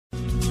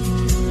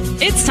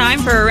It's time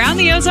for Around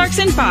the Ozarks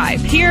in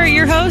 5. Here are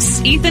your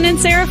hosts, Ethan and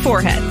Sarah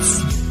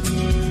Foreheads.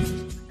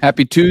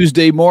 Happy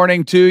Tuesday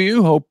morning to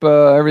you. Hope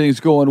everything's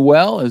going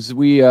well. As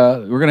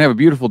we're going to have a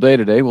beautiful day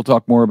today. We'll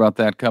talk more about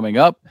that coming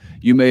up.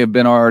 You may have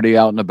been already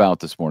out and about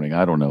this morning.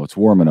 I don't know. It's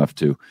warm enough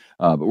to.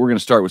 But we're going to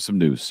start with some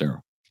news,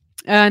 Sarah.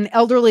 An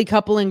elderly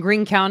couple in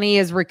Greene County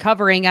is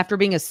recovering after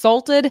being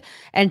assaulted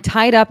and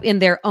tied up in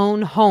their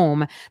own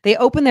home. They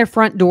opened their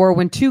front door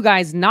when two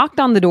guys knocked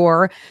on the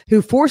door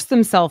who forced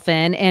themselves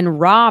in and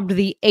robbed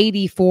the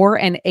 84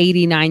 and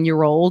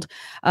 89-year-old,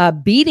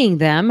 beating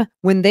them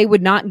when they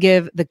would not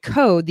give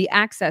the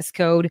access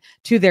code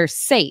to their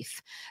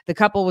safe. The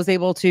couple was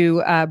able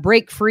to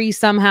break free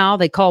somehow.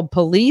 They called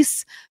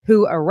police,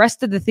 who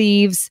arrested the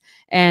thieves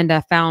and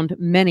found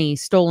many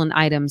stolen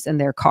items in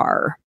their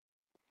car.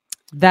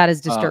 That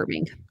is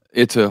disturbing.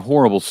 It's a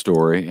horrible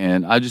story.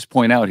 And I just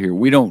point out here,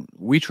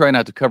 we try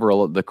not to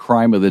cover the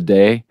crime of the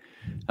day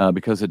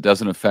because it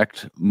doesn't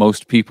affect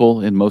most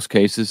people in most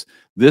cases.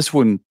 This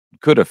one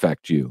could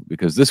affect you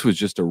because this was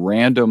just a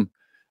random,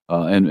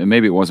 and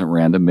maybe it wasn't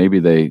random. Maybe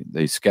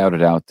they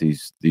scouted out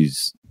these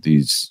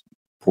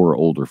poor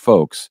older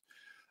folks.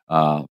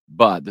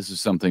 But this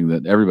is something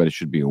that everybody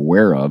should be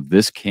aware of.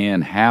 This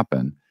can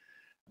happen.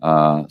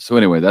 So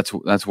anyway, that's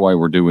why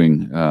we're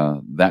doing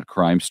that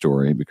crime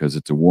story, because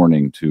it's a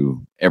warning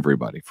to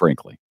everybody,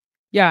 frankly.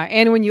 Yeah.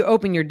 And when you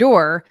open your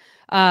door,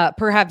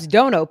 perhaps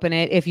don't open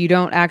it if you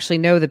don't actually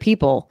know the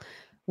people,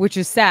 which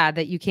is sad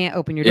that you can't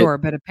open your door,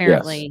 but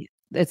apparently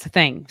it's a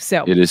thing.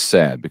 So it is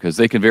sad because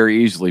they can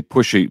very easily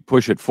push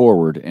it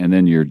forward and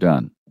then you're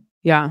done.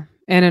 Yeah.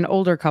 And an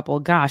older couple,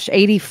 gosh,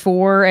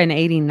 84 and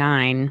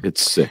 89.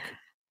 It's sick.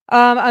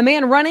 A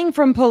man running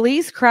from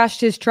police crashed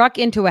his truck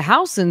into a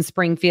house in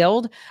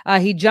Springfield.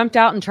 He jumped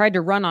out and tried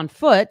to run on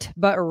foot,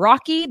 but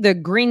Rocky, the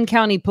Greene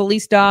County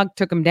police dog,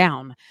 took him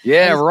down.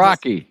 Yeah,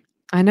 Rocky.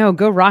 I know.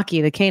 Go Rocky,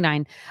 the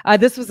canine.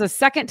 This was the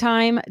second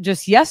time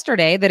just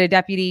yesterday that a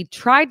deputy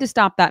tried to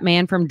stop that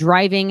man from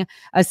driving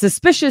a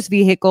suspicious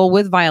vehicle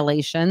with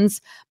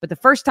violations. But the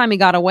first time he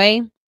got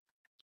away,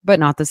 but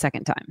not the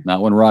second time.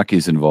 Not when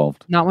Rocky's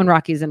involved.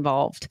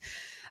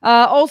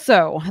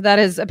 Also, that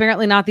is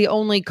apparently not the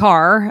only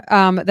car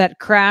that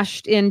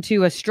crashed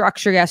into a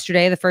structure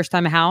yesterday. The first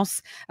time a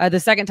house, the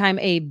second time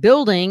a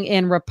building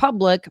in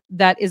Republic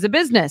that is a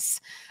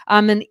business.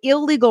 An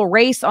illegal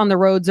race on the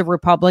roads of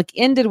Republic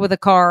ended with a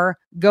car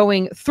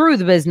going through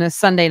the business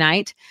Sunday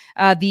night.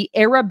 The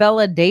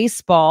Arabella Day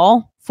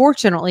Spa,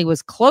 fortunately,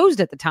 was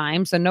closed at the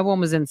time, so no one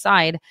was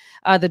inside.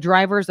 The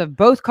drivers of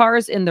both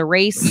cars in the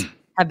race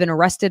have been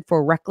arrested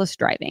for reckless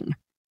driving.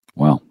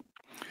 Wow.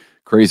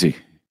 Crazy.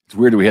 It's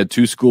weird. We had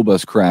two school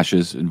bus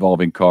crashes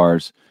involving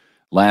cars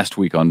last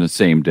week on the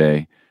same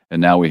day.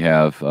 And now we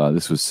have,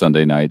 this was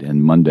Sunday night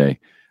and Monday,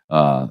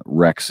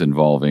 wrecks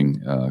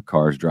involving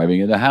cars driving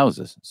into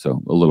houses.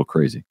 So a little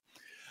crazy.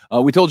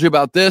 We told you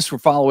about this. We're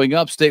following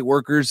up. State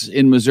workers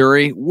in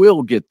Missouri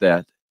will get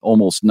that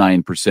almost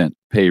 9%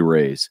 pay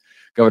raise.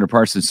 Governor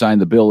Parson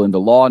signed the bill into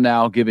law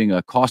now, giving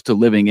a cost of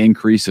living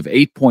increase of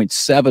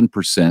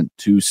 8.7%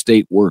 to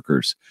state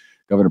workers.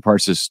 Governor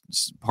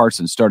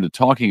Parson started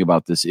talking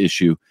about this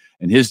issue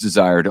and his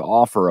desire to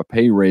offer a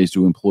pay raise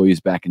to employees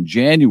back in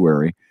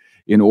January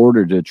in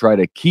order to try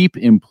to keep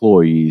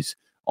employees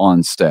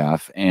on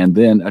staff and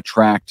then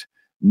attract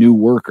new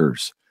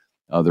workers.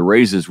 The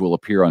raises will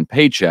appear on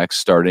paychecks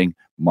starting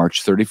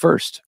March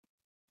 31st.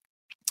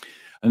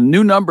 And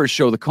new numbers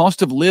show the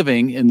cost of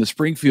living in the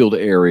Springfield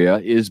area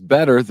is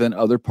better than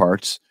other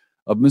parts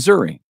of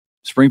Missouri.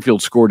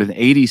 Springfield scored an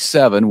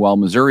 87, while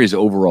Missouri's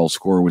overall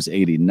score was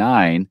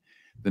 89.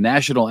 The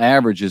national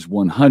average is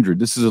 100.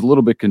 This is a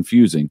little bit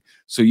confusing.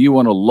 So you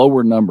want a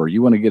lower number.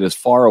 You want to get as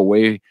far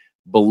away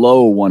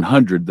below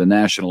 100, the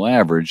national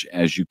average,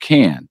 as you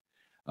can,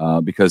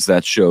 because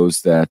that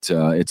shows that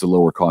it's a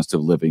lower cost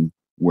of living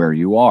where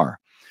you are.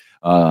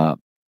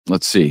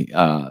 Let's see.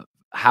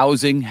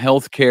 Housing,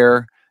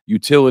 healthcare,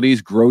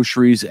 utilities,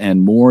 groceries,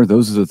 and more.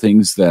 Those are the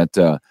things that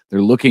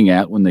they're looking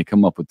at when they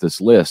come up with this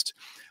list.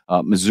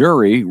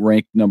 Missouri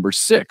ranked number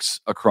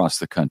 6 across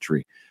the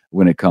country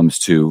when it comes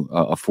to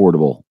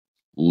affordable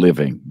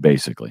living,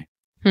 basically.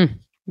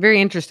 Very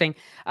interesting.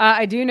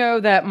 I do know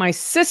that my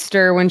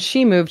sister, when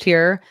she moved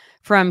here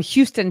from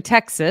Houston,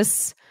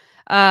 Texas,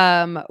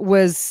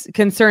 was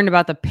concerned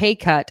about the pay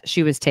cut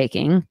she was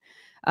taking.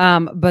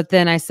 But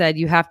then I said,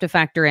 you have to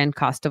factor in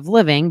cost of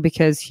living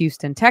because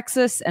Houston,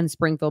 Texas and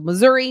Springfield,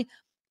 Missouri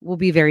will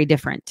be very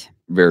different.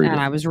 Very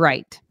different. I was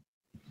right.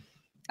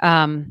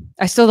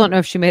 I still don't know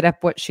if she made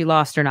up what she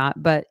lost or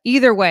not, but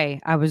either way,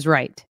 I was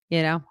right.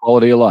 You know,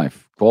 quality of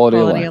life.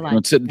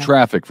 Don't sit in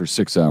traffic for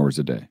 6 hours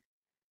a day.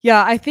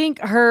 Yeah, I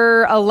think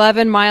her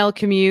 11-mile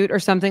commute or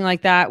something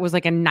like that was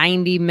like a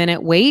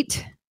 90-minute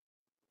wait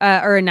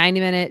or a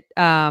 90-minute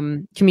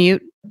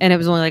commute, and it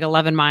was only like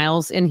 11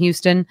 miles in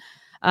Houston.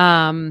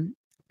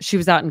 She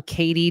was out in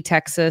Katy,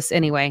 Texas.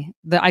 Anyway,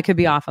 I could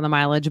be off on the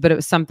mileage, but it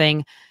was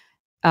something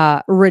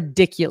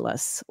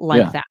ridiculous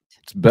like that.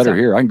 It's better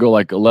here. I can go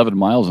like 11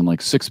 miles in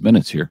like 6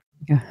 minutes here.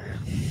 Yeah.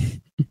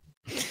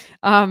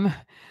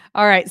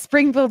 All right.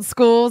 Springfield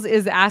Schools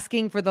is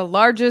asking for the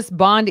largest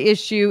bond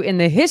issue in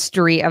the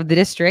history of the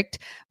district.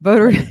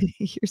 Voter,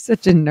 you're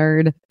such a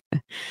nerd.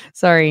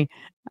 Sorry,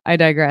 I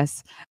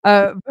digress.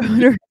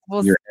 Voters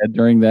will Your head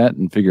during that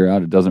and figure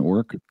out it doesn't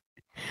work.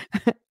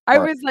 I All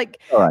right. was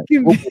like, All right.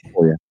 We'll wait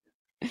for you.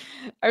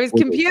 I was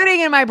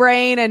computing in my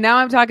brain, and now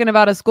I'm talking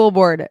about a school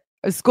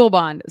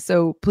bond.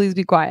 So please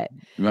be quiet.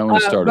 You might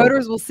want to start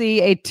Voters over. will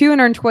see a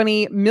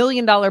 $220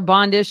 million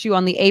bond issue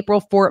on the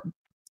April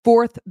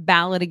 4th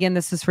ballot. Again,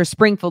 this is for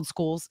Springfield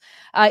Schools.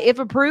 If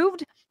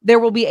approved, there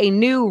will be a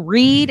new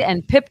Reed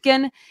and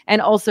Pipkin, and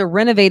also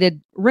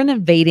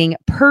renovating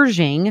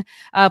Pershing,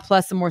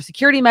 plus some more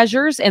security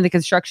measures and the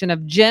construction of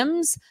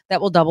gyms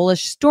that will double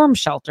as storm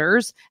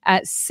shelters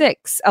at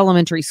 6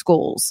 elementary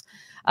schools.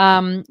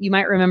 You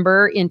might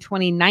remember in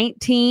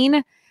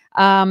 2019,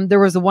 there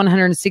was a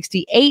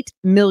 $168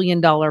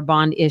 million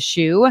bond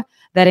issue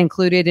that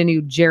included a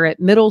new Jarrett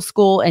Middle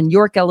School and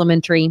York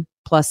Elementary,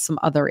 plus some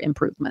other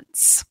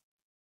improvements.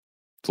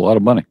 It's a lot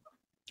of money.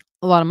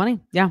 A lot of money.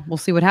 Yeah, we'll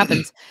see what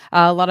happens.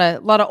 A lot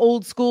of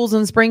old schools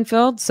in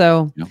Springfield.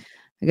 So Yeah.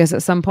 I guess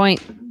at some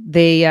point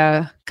they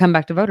come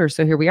back to voters.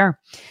 So here we are.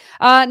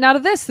 Now to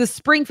this, the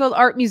Springfield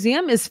Art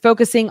Museum is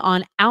focusing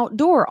on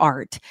outdoor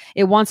art.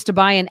 It wants to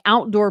buy an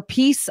outdoor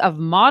piece of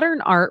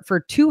modern art for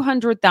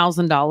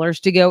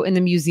 $200,000 to go in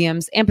the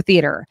museum's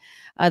amphitheater.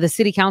 The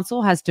city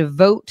council has to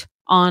vote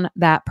on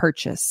that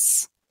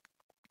purchase.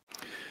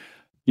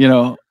 You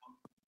know,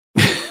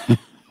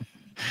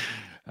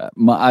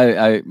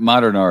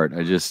 modern art.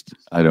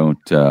 I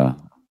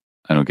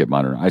don't get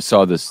modern. I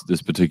saw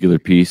this particular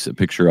piece, a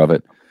picture of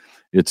it.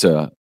 It's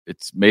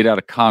made out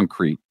of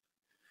concrete.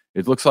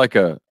 It looks like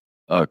a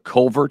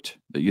culvert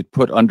that you'd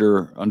put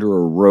under a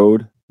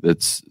road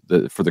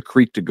for the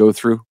creek to go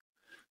through.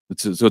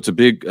 It's a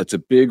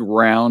big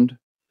round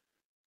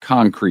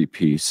concrete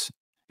piece.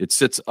 It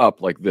sits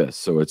up like this,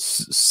 so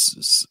it's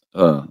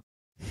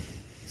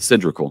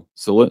cylindrical.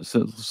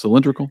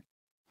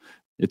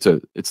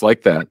 It's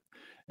like that,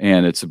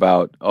 and it's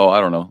about I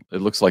don't know.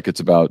 It looks like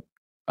it's about.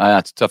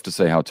 It's tough to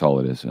say how tall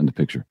it is in the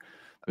picture.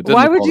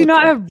 Why would you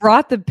not have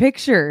brought the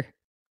picture?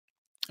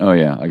 Oh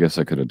yeah, I guess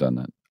I could have done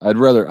that.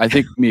 I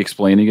think me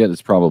explaining it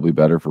is probably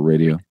better for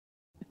radio.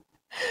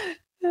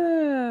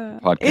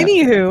 Podcast.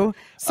 Anywho,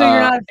 so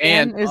you're not a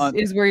fan and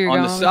is where you're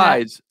going on the with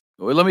sides.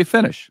 Well, let me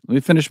finish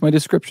my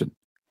description.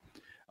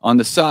 On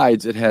the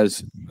sides, it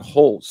has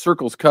whole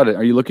circles cut in.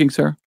 Are you looking,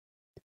 Sarah?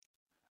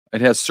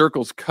 It has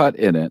circles cut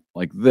in it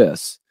like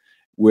this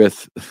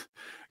with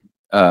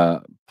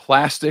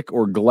plastic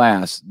or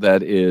glass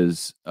that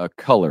is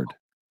colored.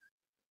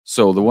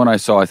 So the one I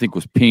saw, I think,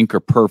 was pink or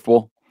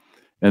purple.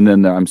 And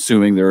then I'm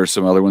assuming there are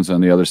some other ones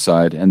on the other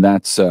side. And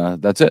that's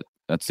it.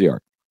 That's the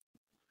art.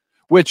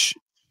 Which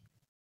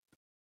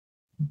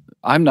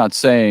I'm not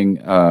saying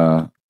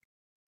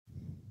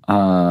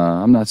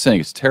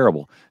it's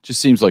terrible. It just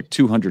seems like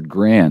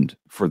 $200,000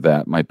 for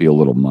that might be a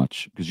little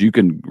much, because you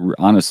can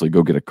honestly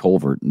go get a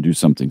culvert and do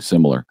something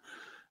similar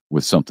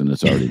with something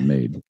that's already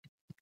made.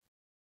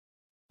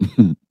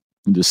 And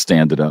just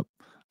stand it up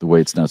the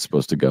way it's not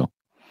supposed to go.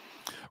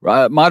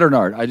 Modern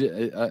art.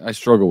 I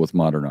struggle with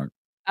modern art.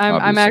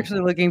 I'm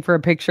actually looking for a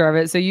picture of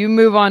it. So you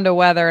move on to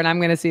weather, and I'm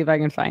going to see if I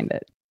can find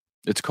it.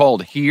 It's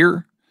called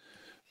Here.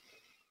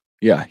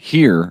 Yeah,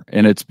 Here,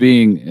 and it's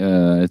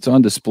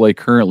on display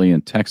currently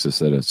in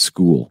Texas at a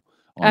school.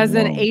 As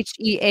in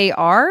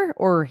HEAR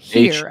or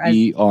here?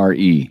 HERE.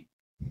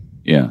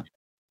 Yeah.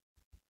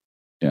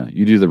 Yeah,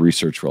 you do the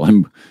research while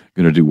I'm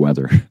going to do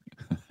weather.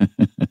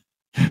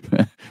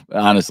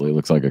 Honestly, it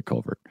looks like a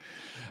culvert.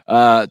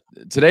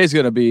 Today's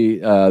going to be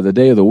the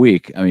day of the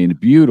week. I mean,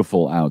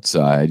 beautiful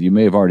outside. You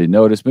may have already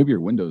noticed. Maybe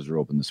your windows are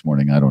open this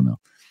morning. I don't know.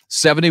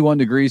 71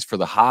 degrees for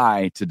the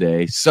high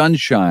today.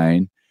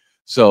 Sunshine.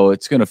 So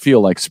it's going to feel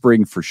like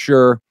spring for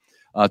sure.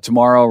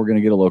 Tomorrow, we're going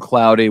to get a little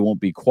cloudy. It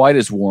won't be quite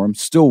as warm.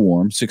 Still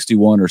warm,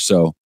 61 or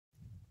so.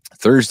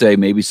 Thursday,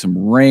 maybe some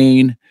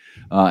rain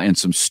and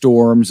some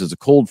storms as a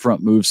cold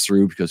front moves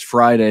through, because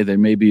Friday, there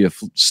may be a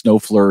snow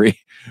flurry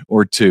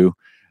or two.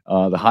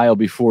 The high will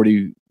be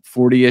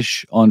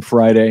 40-ish on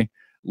Friday.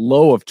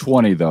 Low of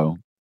 20, though.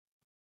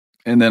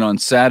 And then on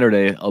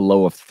Saturday, a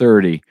low of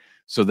 30.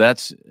 So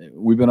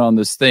we've been on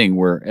this thing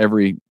where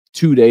every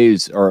 2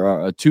 days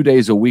or 2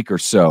 days a week or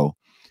so,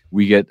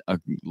 we get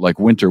like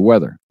winter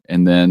weather,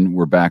 and then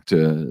we're back to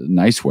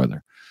nice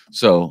weather.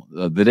 So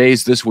the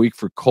days this week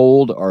for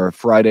cold are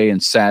Friday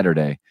and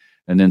Saturday,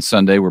 and then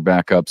Sunday we're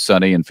back up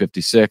sunny and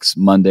 56,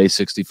 Monday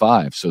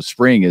 65. So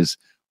spring is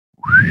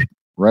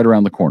right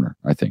around the corner,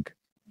 I think.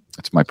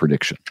 That's my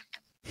prediction.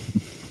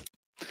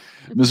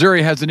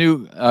 Missouri has a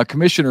new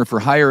commissioner for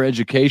higher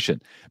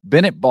education.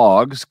 Bennett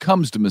Boggs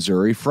comes to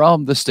Missouri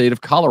from the state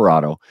of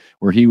Colorado,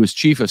 where he was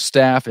chief of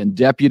staff and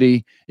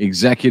deputy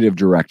executive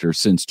director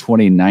since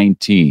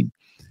 2019.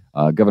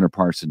 Governor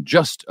Parson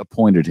just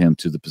appointed him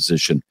to the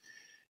position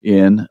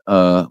in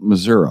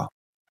Missouri.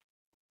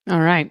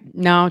 All right.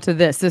 Now to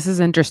this. This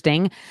is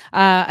interesting.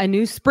 A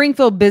new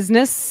Springfield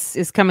business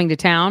is coming to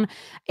town,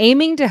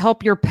 aiming to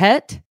help your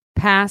pet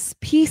pass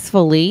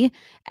peacefully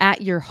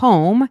at your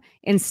home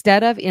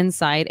instead of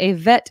inside a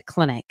vet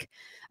clinic.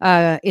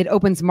 It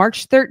opens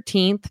March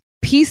 13th.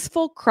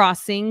 Peaceful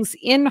Crossings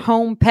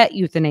in-home pet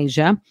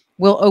euthanasia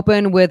will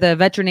open with a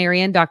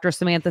veterinarian, Dr.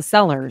 Samantha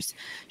Sellers.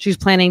 She's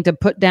planning to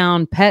put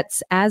down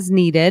pets as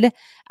needed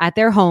at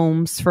their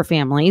homes for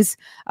families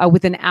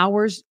within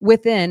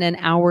an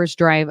hour's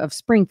drive of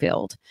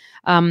Springfield.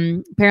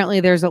 Apparently,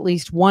 there's at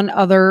least one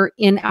other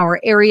in our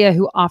area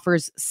who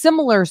offers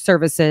similar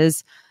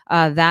services.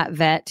 That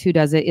vet who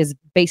does it is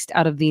based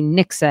out of the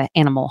Nixa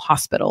Animal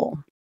Hospital.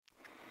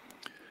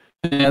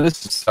 Yeah,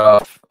 this is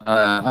tough.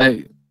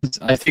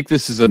 I think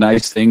this is a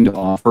nice thing to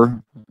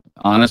offer,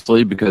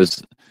 honestly, because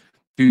a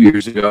few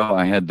years ago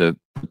I had to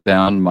put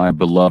down my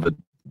beloved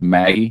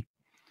Maggie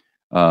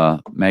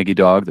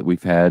dog that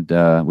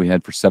we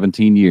had for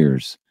 17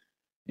 years.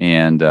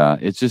 And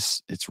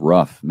it's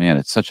rough, man.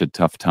 It's such a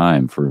tough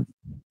time for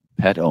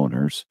pet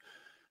owners.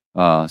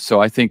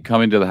 So I think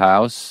coming to the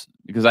house,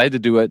 because I had to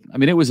do it. I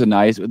mean, it was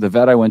the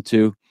vet I went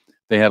to,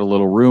 they had a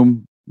little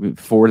room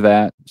for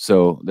that.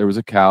 So there was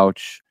a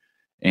couch.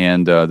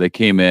 And they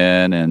came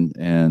in,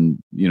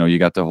 and you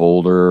got to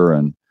hold her,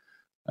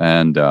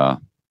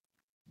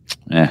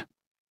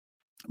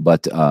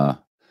 But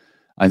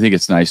I think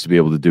it's nice to be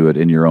able to do it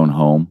in your own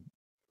home.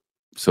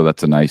 So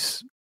that's a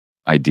nice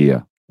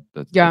idea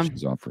that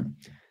she's offering.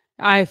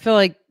 I feel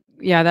like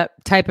that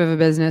type of a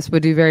business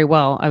would do very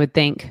well, I would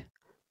think.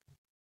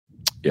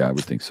 Yeah, I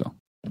would think so.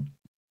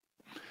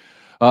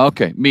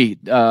 Okay,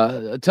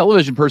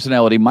 television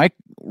personality Mike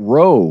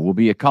Rowe will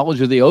be at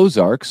College of the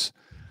Ozarks.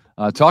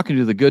 Talking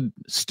to the good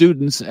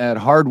students at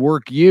Hard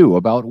Work U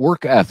about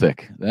work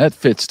ethic. That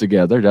fits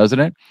together,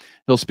 doesn't it?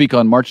 He'll speak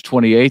on March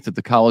 28th at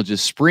the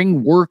college's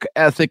Spring Work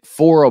Ethic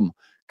Forum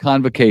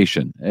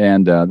convocation.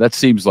 And that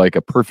seems like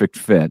a perfect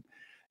fit.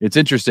 It's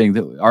interesting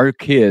that our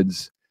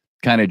kids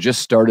kind of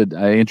just started.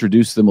 I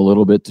introduced them a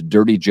little bit to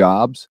Dirty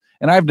Jobs.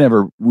 And I've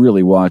never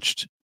really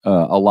watched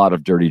a lot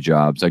of Dirty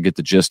Jobs. I get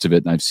the gist of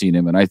it, and I've seen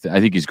him. And I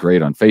think he's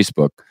great on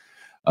Facebook.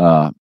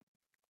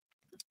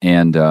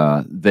 And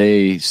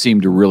they seem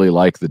to really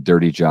like the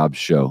Dirty Jobs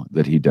show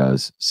that he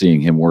does,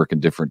 seeing him work in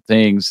different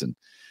things. And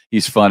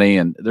he's funny.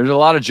 And there's a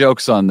lot of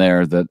jokes on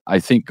there that I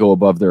think go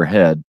above their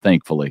head,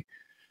 thankfully,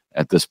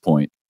 at this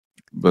point.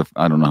 But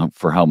I don't know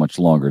for how much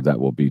longer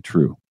that will be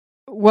true.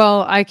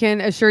 Well, I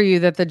can assure you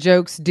that the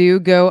jokes do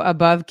go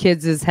above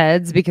kids'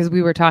 heads, because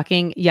we were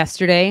talking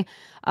yesterday,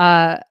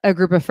 a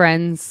group of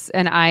friends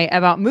and I,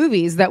 about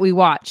movies that we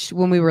watched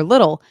when we were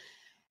little.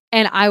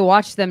 And I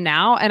watch them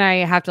now and I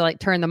have to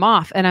turn them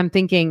off. And I'm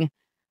thinking,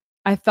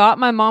 I thought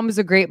my mom was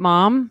a great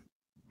mom.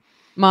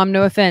 Mom,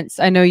 no offense.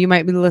 I know you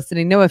might be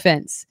listening. No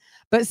offense.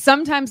 But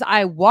sometimes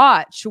I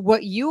watch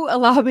what you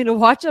allow me to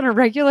watch on a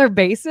regular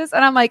basis.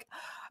 And I'm like,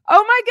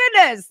 oh my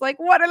goodness.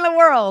 What in the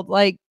world?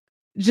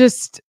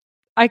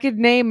 I could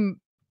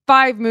name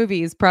 5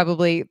 movies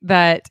probably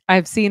that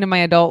I've seen in my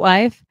adult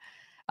life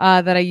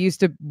that I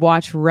used to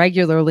watch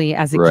regularly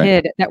as a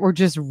kid that were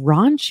just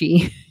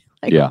raunchy.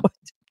 What?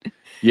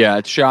 Yeah,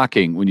 it's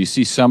shocking when you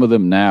see some of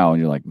them now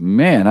and you're like,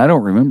 man, I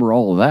don't remember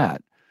all of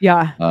that.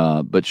 Yeah.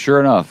 But sure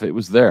enough, it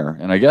was there.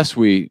 And I guess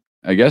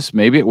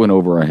maybe it went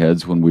over our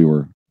heads when we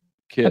were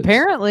kids.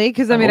 Apparently,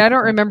 because I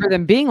don't remember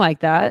them being like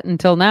that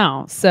until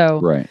now.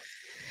 So right.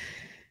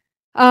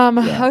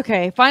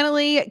 Okay.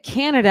 Finally,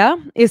 Canada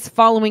is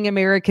following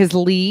America's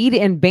lead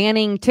in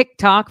banning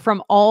TikTok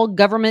from all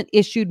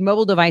government-issued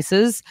mobile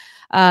devices,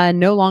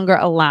 no longer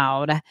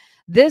allowed.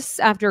 This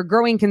after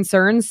growing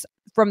concerns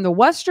from the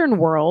Western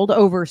world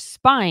over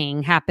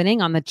spying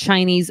happening on the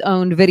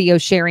Chinese-owned video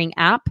sharing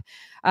app.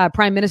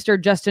 Prime Minister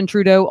Justin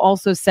Trudeau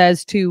also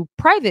says to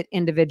private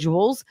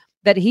individuals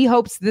that he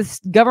hopes this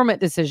government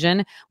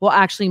decision will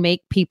actually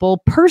make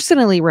people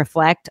personally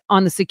reflect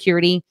on the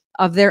security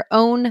of their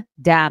own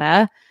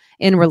data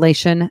in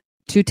relation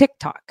to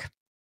TikTok.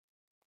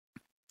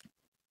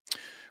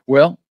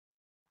 Well,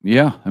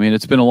 yeah, I mean,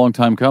 it's been a long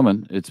time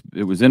coming.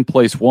 It was in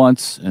place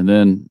once and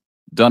then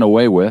done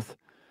away with.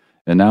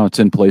 And now it's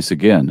in place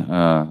again.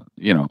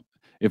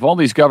 If all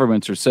these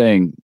governments are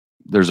saying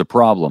there's a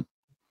problem,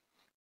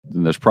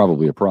 then there's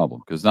probably a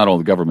problem, because not all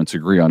the governments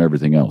agree on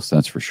everything else.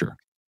 That's for sure.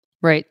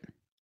 Right.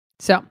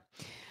 So,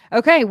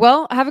 okay.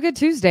 Well, have a good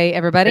Tuesday,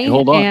 everybody. Hey,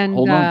 hold on.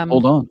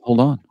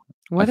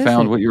 What I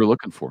found what you were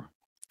looking for.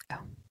 Oh.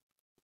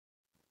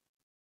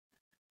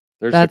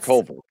 There's the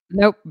culvert.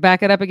 Nope.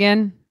 Back it up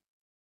again.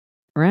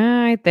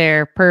 Right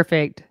there.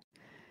 Perfect.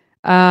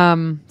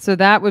 So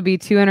that would be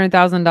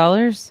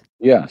 $200,000.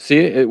 Yeah.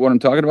 See what I'm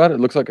talking about?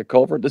 It looks like a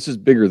culvert. This is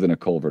bigger than a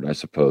culvert, I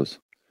suppose.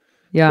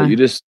 Yeah. So you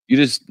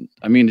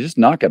just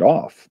knock it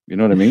off. You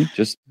know what I mean?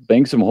 Just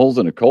bang some holes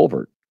in a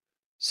culvert.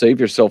 Save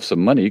yourself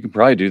some money. You can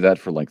probably do that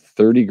for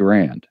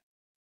 $30,000.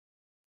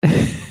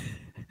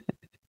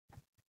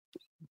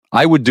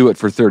 I would do it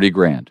for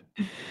 $30,000.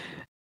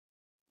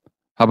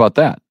 How about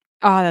that?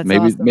 Oh, that's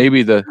awesome.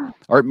 Maybe the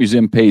art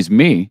museum pays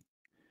me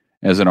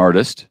as an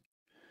artist.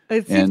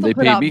 And they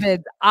pay me.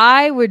 Bids.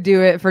 I would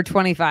do it for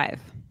 $25,000.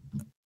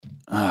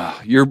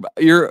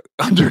 You're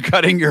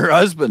undercutting your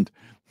husband.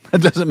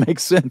 That doesn't make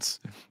sense.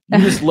 You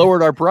just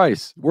lowered our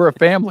price. We're a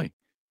family.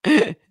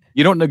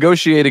 You don't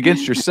negotiate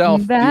against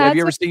yourself. Have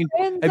you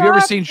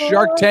ever seen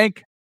Shark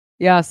Tank?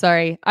 Yeah,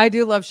 sorry. I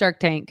do love Shark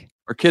Tank.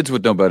 Our kids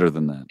would know better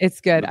than that.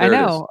 It's good. I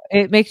know.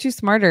 It makes you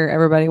smarter,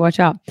 everybody. Watch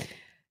out.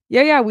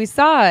 Yeah, we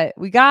saw it.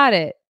 We got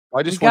it.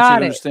 I just want you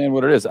to understand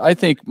what it is. I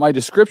think my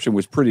description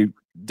was pretty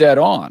dead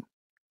on.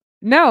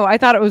 No, I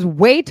thought it was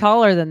way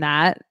taller than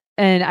that.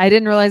 And I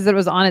didn't realize that it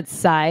was on its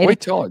side. Way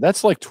taller.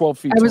 That's like 12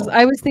 feet tall.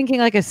 I was thinking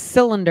like a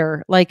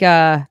cylinder, like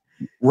a...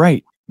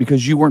 Right,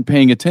 because you weren't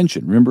paying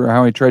attention. Remember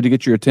how I tried to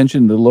get your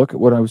attention to look at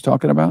what I was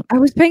talking about? I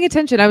was paying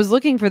attention. I was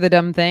looking for the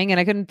dumb thing, and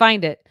I couldn't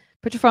find it.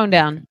 Put your phone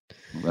down.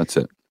 Well, that's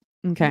it.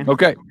 Okay.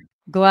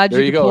 Glad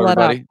you go, pull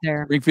everybody. That up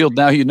there. Springfield,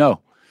 now you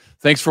know.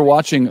 Thanks for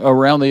watching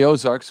Around the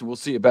Ozarks, and we'll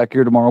see you back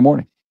here tomorrow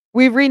morning.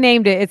 We've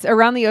renamed it. It's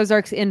Around the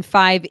Ozarks in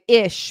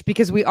 5-ish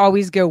because we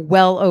always go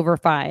well over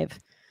 5.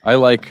 I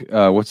like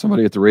what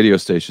somebody at the radio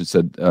station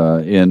said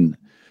in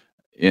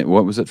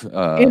what was it?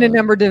 In a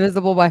number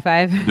divisible by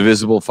 5.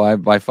 Divisible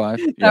 5 by 5?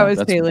 That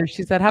was Taylor.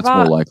 She said, how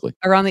about more likely.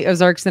 Around the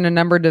Ozarks in a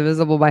number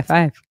divisible by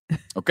 5?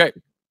 Okay.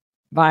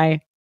 Bye.